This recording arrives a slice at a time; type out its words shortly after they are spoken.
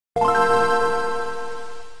Welcome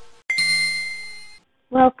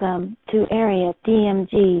to Area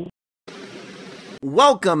DMG.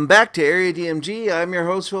 Welcome back to Area DMG. I'm your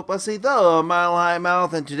host, Philip Wesley, the Mile High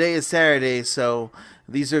Mouth, and today is Saturday, so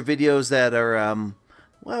these are videos that are,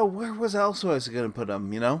 well, where was else was I going to put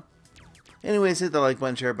them, you know? Anyways, hit the like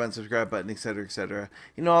button, share button, subscribe button, etc., etc.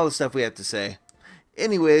 You know, all the stuff we have to say.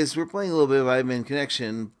 Anyways, we're playing a little bit of Vitamin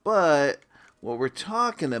Connection, but what we're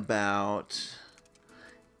talking about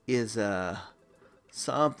is,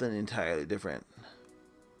 something entirely different.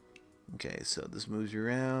 Okay, so this moves you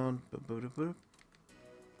around. Boop, boop, boop, boop.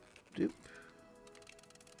 Doop.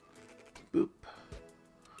 Boop.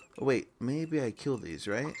 Oh wait, maybe I kill these,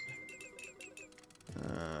 right?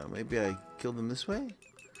 Maybe I kill them this way?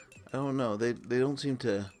 I don't know. They don't seem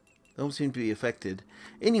to be affected.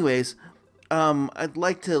 Anyways, I'd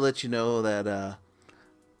like to let you know that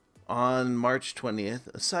on March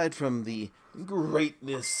 20th, aside from the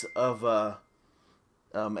greatness of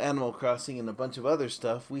Animal Crossing and a bunch of other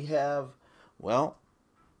stuff, we have, well,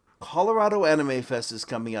 Colorado Anime Fest is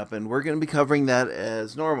coming up, and we're going to be covering that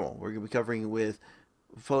as normal. We're going to be covering it with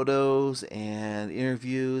photos and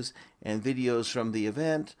interviews and videos from the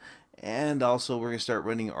event, and also we're going to start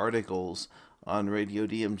running articles on Radio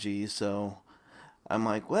DMG, so I'm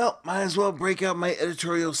like, well, might as well break out my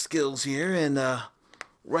editorial skills here and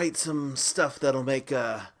write some stuff that'll make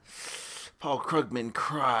Paul Krugman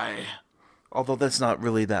cry. Although that's not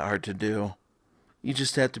really that hard to do. You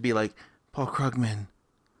just have to be like, Paul Krugman,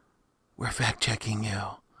 we're fact-checking you.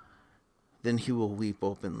 Then he will weep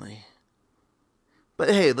openly. But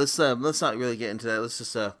hey, let's not really get into that. Let's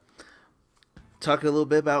just talk a little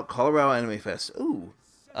bit about Colorado Anime Fest. Ooh,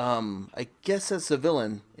 I guess that's a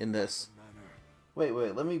villain in this. Wait,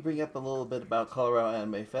 let me bring up a little bit about Colorado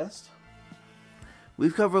Anime Fest.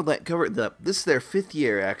 We've covered this is their 5th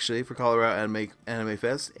year, actually, for Colorado Anime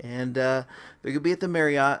Fest, and they're going to be at the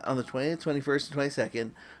Marriott on the 20th, 21st, and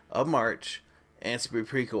 22nd of March, and it's going to be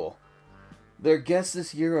pretty cool. Their guests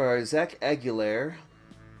this year are Zach Aguilar,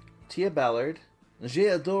 Tia Ballard,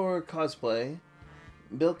 J'adore Cosplay,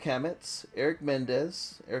 Bill Kametz, Erica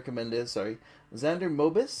Mendez, Xander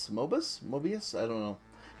Mobius, I don't know,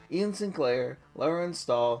 Ian Sinclair, Lauren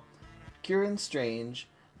Stahl, Kieran Strange,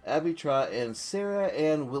 Abby Trott, and Sarah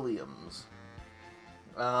Ann Williams.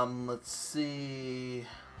 Let's see.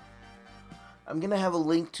 I'm gonna have a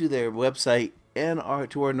link to their website and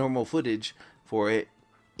to our normal footage for it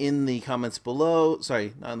in the comments below.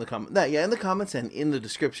 Sorry, not in the comment. In the comments and in the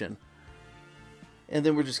description. And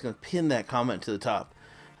then we're just gonna pin that comment to the top.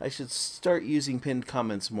 I should start using pinned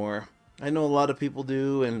comments more. I know a lot of people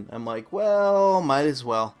do, and I'm like, well, might as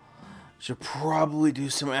well. Should probably do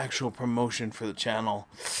some actual promotion for the channel.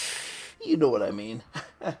 You know what I mean.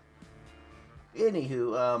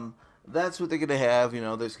 Anywho, that's what they're going to have. You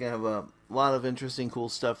know, there's going to have a lot of interesting, cool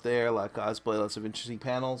stuff there. A lot of cosplay, lots of interesting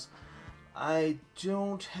panels. I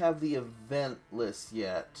don't have the event list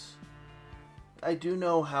yet. I do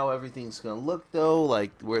know how everything's going to look, though,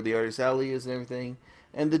 like where the Artist Alley is and everything.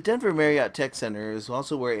 And the Denver Marriott Tech Center is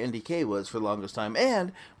also where NDK was for the longest time,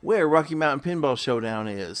 and where Rocky Mountain Pinball Showdown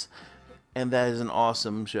is. And that is an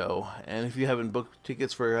awesome show. And if you haven't booked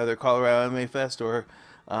tickets for either Colorado Anime Fest or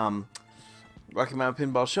Rocky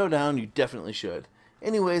Mountain Pinball Showdown, you definitely should.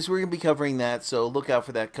 Anyways, we're going to be covering that, so look out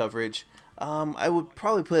for that coverage. I would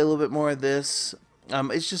probably play a little bit more of this.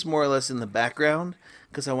 It's just more or less in the background,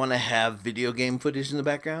 because I want to have video game footage in the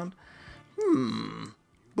background.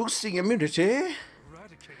 Boosting immunity.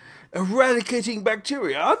 Eradicating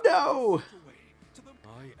bacteria. Oh, no!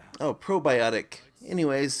 Oh, probiotic.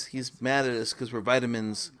 Anyways, he's mad at us because we're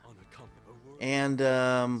vitamins. And,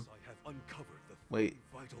 wait.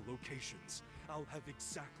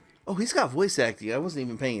 Oh, he's got voice acting. I wasn't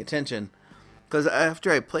even paying attention. Because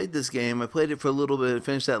after I played this game, I played it for a little bit and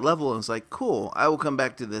finished that level, and it's like, cool, I will come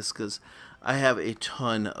back to this because I have a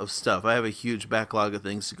ton of stuff. I have a huge backlog of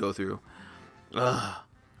things to go through.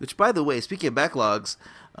 Which, by the way, speaking of backlogs,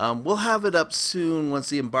 we'll have it up soon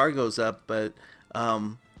once the embargo's up, but,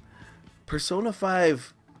 Persona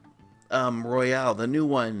 5 Royale, the new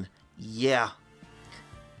one, yeah.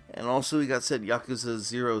 And also we got sent Yakuza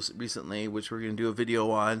 0 recently, which we're going to do a video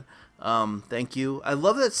on. Thank you. I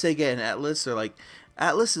love that Sega and Atlas are like,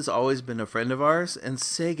 Atlas has always been a friend of ours, and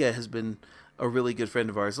Sega has been a really good friend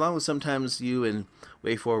of ours, along with sometimes you and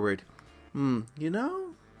Way Forward. You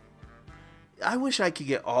know, I wish I could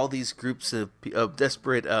get all these groups of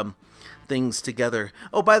desperate things together.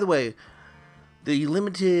 Oh, by the way, the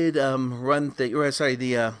limited run thing, or sorry,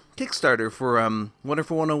 the Kickstarter for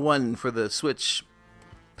Wonderful 101 for the Switch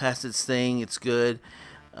passed its thing. It's good.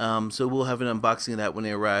 So we'll have an unboxing of that when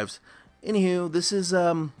it arrives. Anywho, this is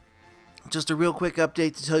Just a real quick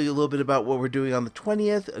update to tell you a little bit about what we're doing on the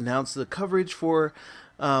 20th. Announce the coverage for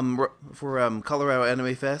Colorado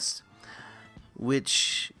Anime Fest,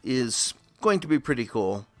 which is going to be pretty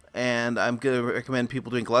cool. And I'm going to recommend people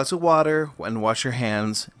drink lots of water and wash your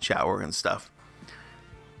hands, shower and stuff.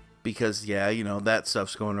 Because, yeah, you know, that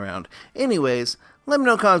stuff's going around. Anyways, let me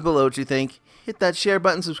know in the comments below what you think. Hit that share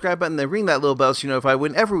button, subscribe button, then ring that little bell so you're notified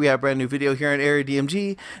whenever we have a brand new video here on Area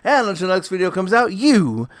DMG. And until the next video comes out,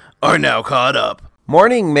 you are now caught up.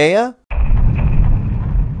 Morning, Maya.